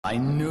I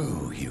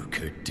knew you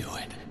could do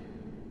it.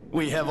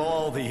 We have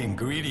all the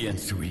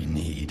ingredients we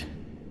need.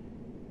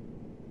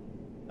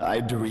 I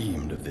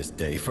dreamed of this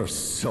day for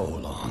so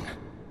long.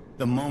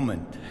 The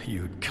moment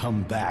you'd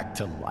come back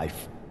to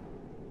life.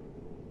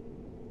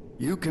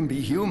 You can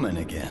be human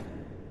again.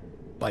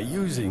 By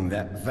using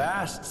that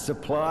vast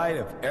supply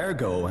of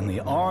ergo in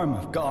the arm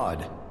of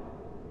God.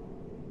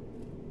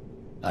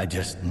 I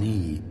just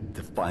need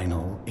the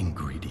final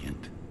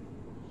ingredient.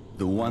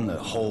 The one that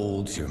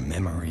holds your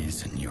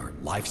memories and your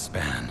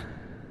lifespan.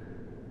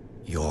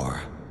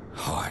 Your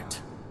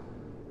heart.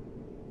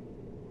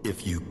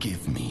 If you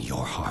give me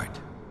your heart,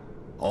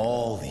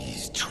 all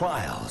these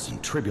trials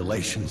and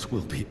tribulations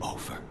will be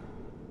over.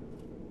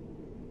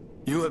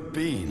 You have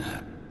been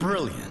a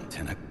brilliant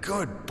and a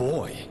good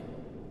boy.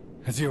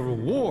 As your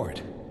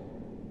reward,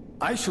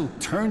 I shall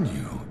turn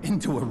you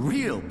into a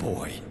real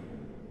boy.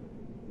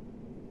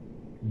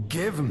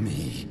 Give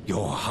me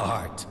your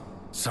heart,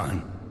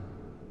 son.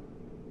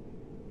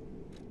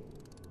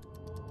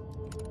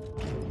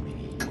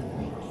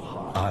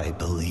 I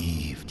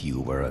believed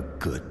you were a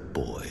good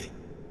boy.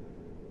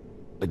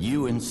 But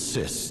you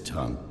insist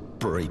on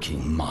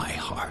breaking my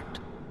heart.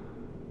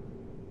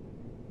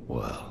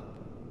 Well,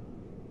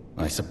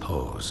 I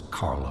suppose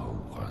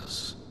Carlo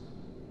was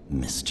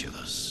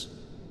mischievous.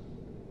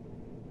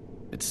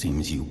 It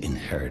seems you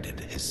inherited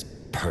his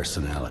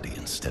personality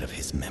instead of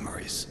his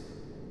memories.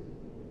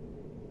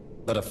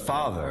 But a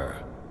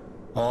father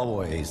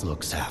always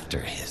looks after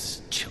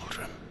his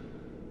children.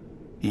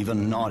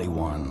 Even naughty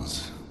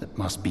ones that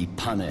must be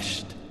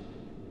punished,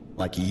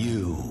 like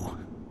you.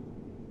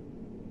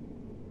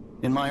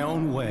 In my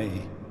own way,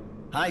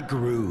 I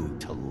grew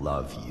to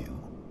love you.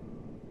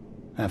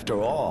 After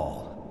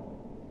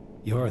all,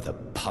 you're the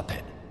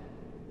puppet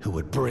who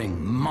would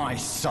bring my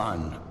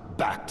son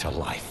back to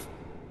life.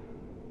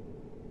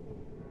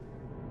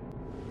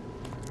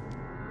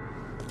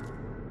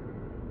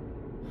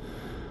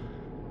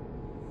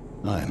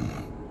 I'm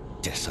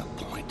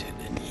disappointed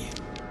in you.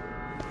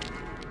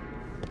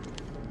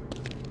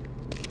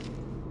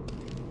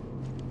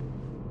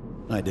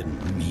 I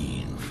didn't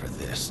mean for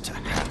this to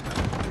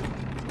happen.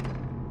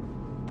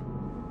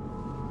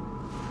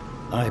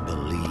 I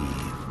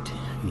believed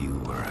you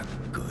were a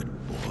good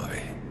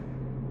boy.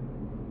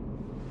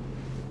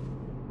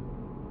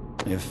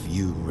 If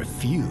you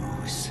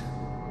refuse,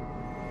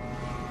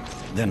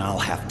 then I'll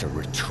have to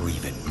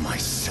retrieve it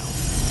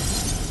myself.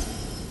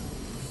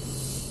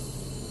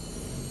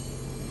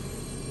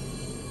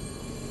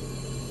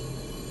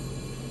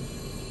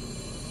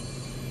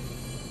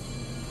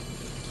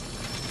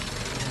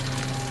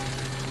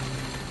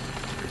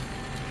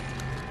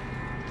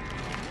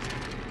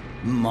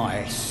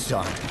 My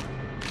son.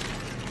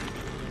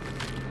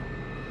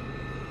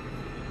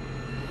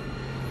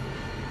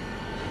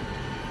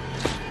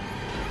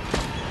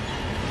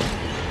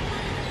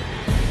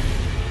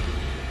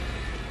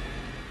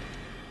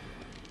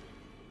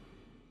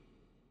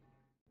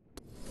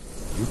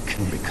 You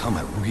can become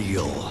a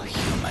real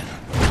human.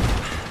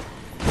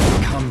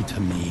 Come to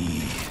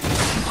me,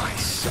 my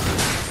son.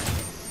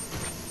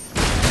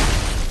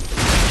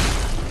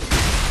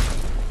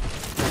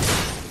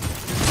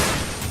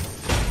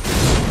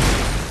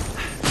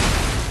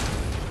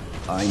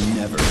 I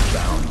never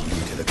bound you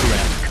to the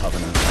grand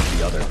covenant of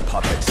the other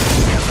puppets.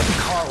 You have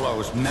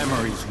Carlo's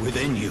memories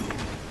within you.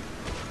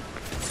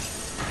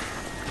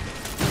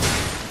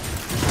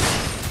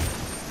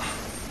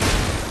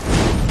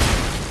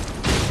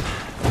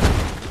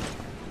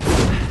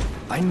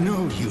 I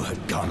knew you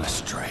had gone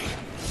astray.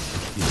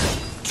 You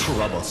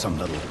troublesome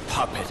little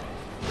puppet.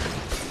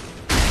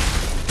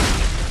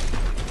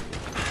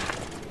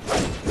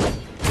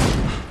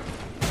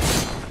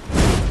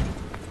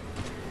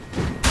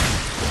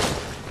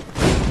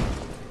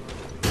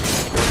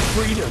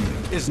 Freedom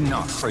is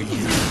not for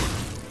you,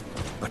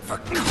 but for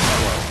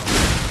Carlo.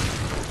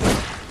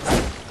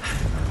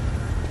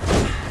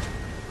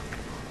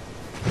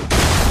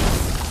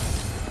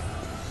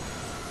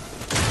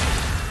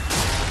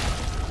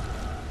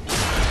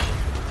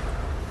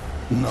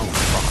 No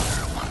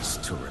father wants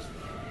to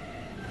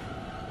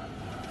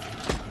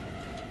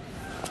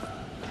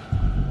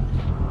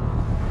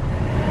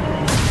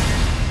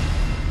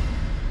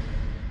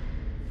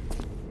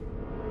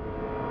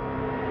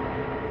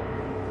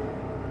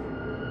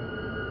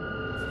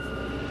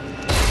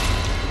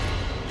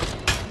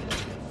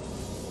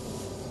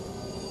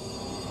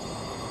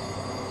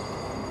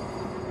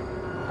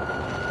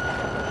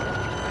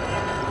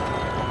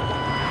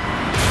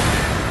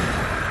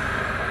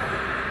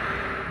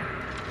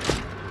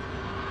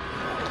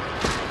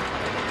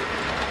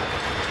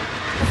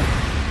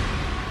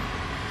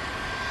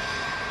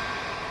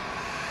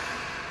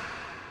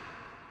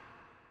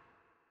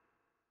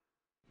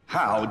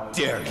How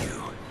dare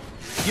you?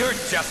 You're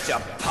just a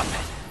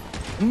puppet.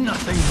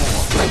 Nothing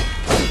more.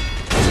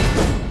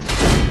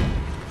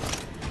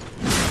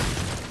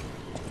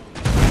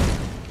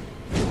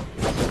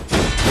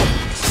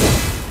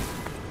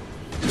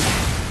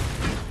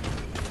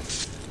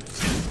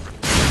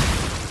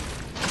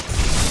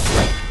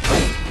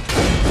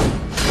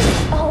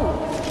 Oh,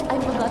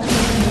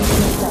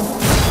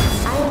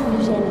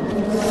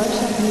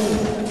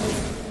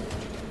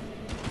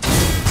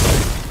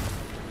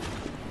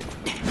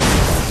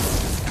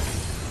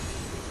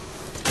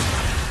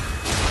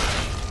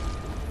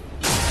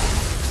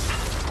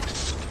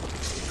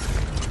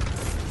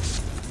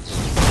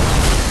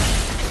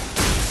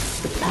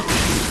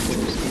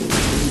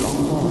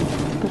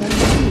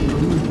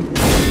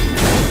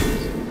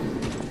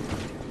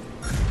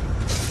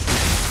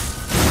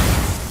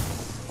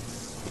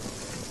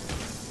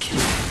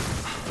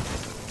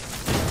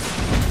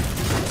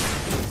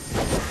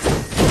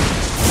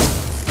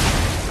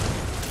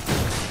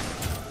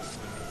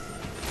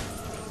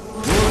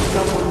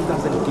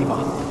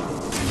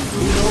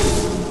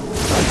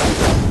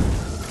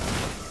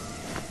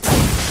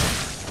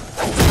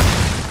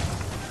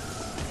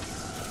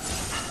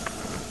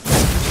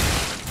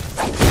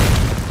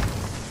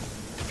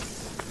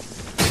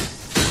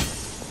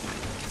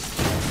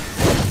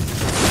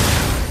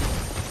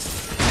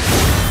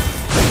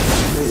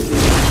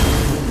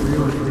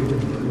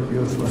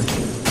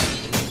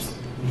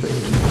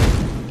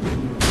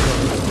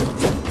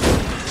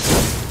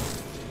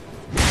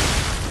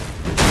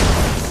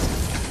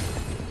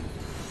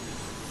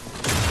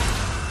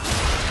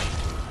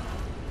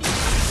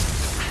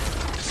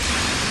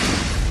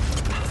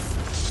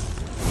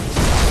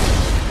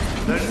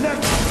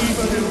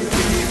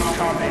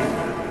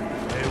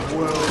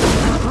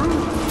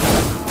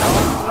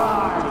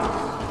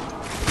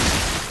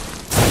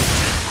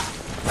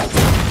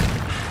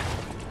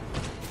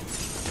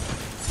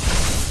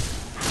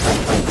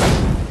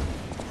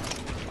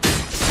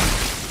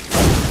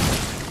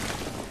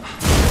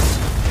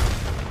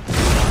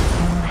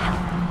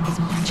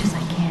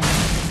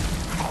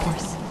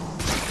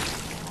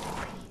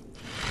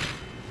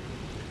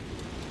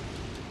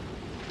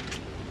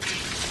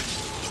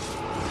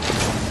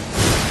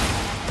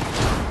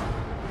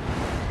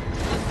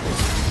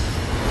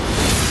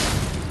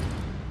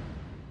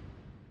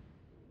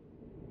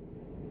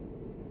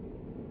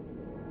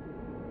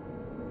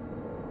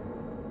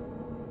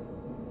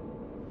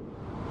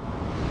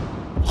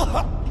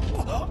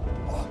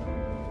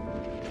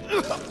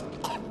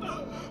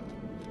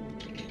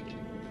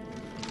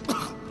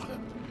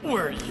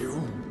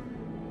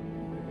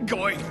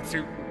 going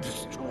to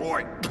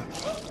destroy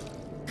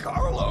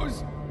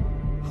Carlos'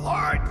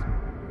 heart.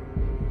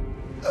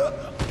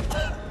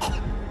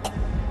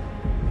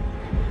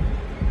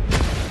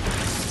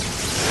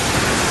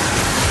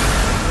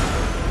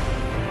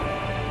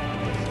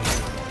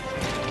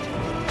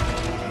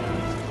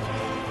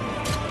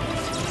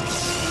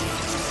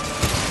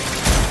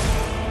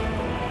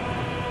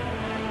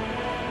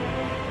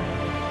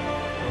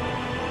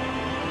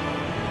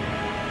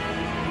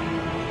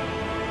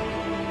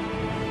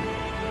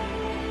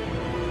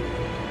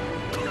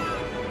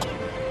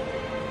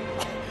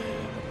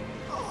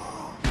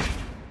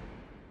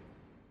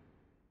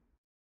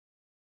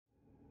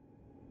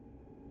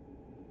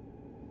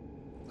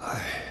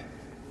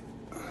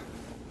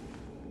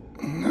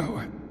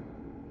 No.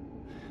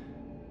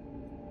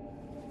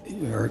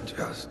 You're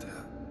just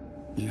a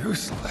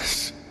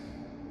useless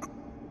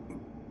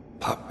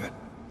puppet.